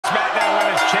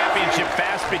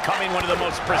fast becoming one of the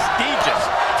most prestigious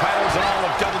titles in all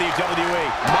of WWE.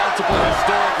 Multiple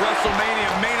historic WrestleMania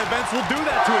main events will do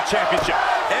that to a championship.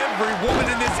 Every woman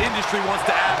in this industry wants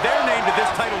to add their name to this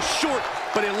title's short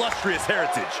but illustrious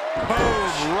heritage.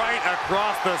 Boom, right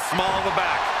across the small of the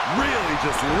back. Really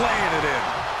just laying it in.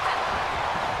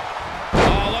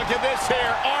 Oh, look at this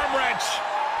here, arm wrench.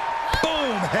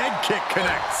 Boom, head kick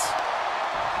connects.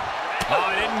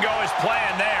 Oh, it didn't go as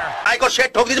planned there. I go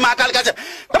shit, ठोक दीजिए महाकाल का से।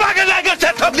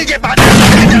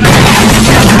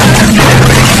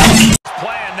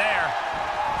 Plan there.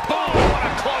 Boom, what a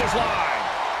clothesline.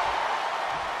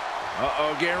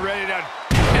 Uh-oh, getting ready to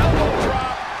elbow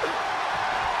drop.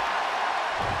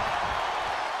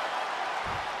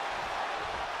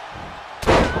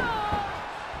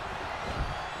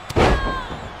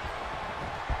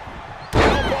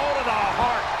 Elbow to the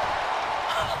heart.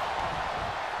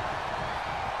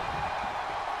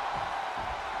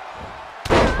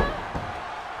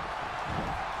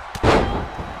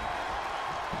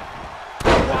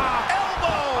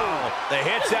 The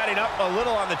hit's adding up a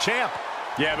little on the champ.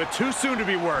 Yeah, but too soon to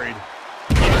be worried.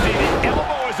 You see, the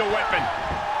elbow is a weapon.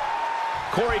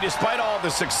 Corey, despite all the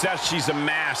success she's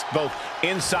amassed, both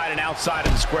inside and outside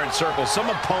of the squared circle, some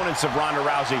opponents of Ronda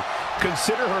Rousey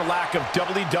consider her lack of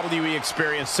WWE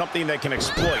experience something they can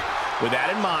exploit. With that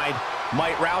in mind,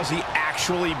 might Rousey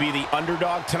actually be the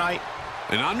underdog tonight?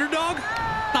 An underdog?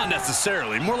 Not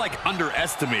necessarily, more like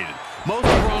underestimated. Most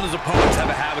of Ronda's opponents have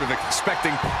a habit of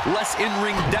expecting less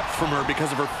in-ring depth from her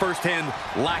because of her first-hand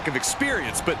lack of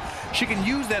experience, but she can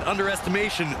use that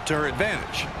underestimation to her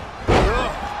advantage.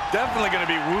 Ugh, definitely going to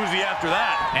be woozy after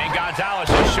that. And González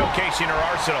is showcasing her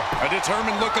arsenal. A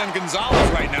determined look on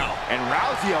González right now. And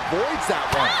Rousey avoids that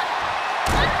one.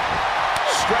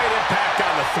 Straight impact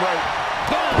on the throat.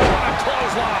 Boom, what a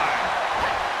clothesline.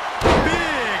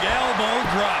 Big elbow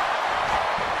drop.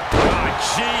 Oh,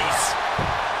 jeez.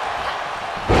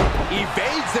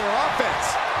 Evades their offense.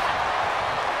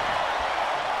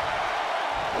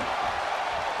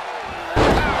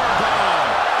 Powerbomb.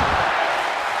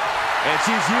 And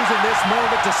she's using this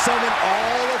moment to summon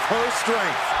all of her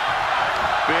strength.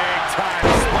 Big time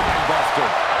spine buster.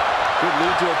 Could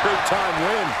lead to a big time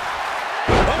win.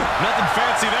 Oh, nothing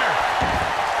fancy there.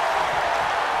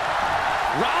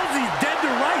 Rousey's dead to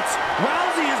rights.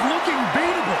 Rousey is looking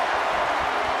beatable.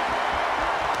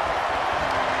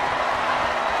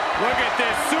 Look at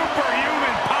this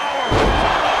superhuman power.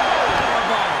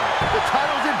 The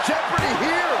title's in jeopardy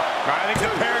here. I think the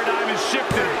paradigm is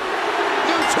shifted.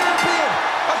 New champion.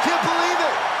 I can't believe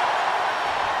it.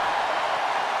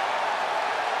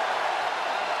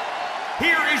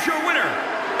 Here is your winner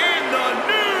and the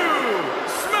new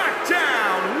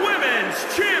Smackdown Women's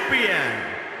Champion,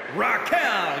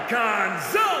 Raquel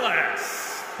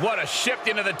González. What a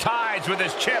shifting of the tides with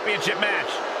this championship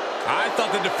match. I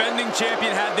thought the defending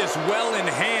champion had this well in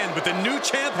hand, but the new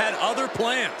champ had other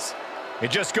plans.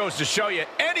 It just goes to show you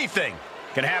anything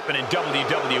can happen in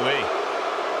WWE.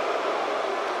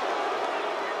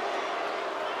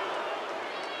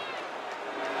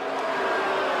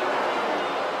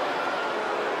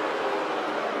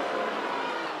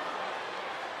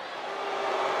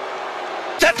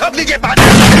 ठोक दीजिए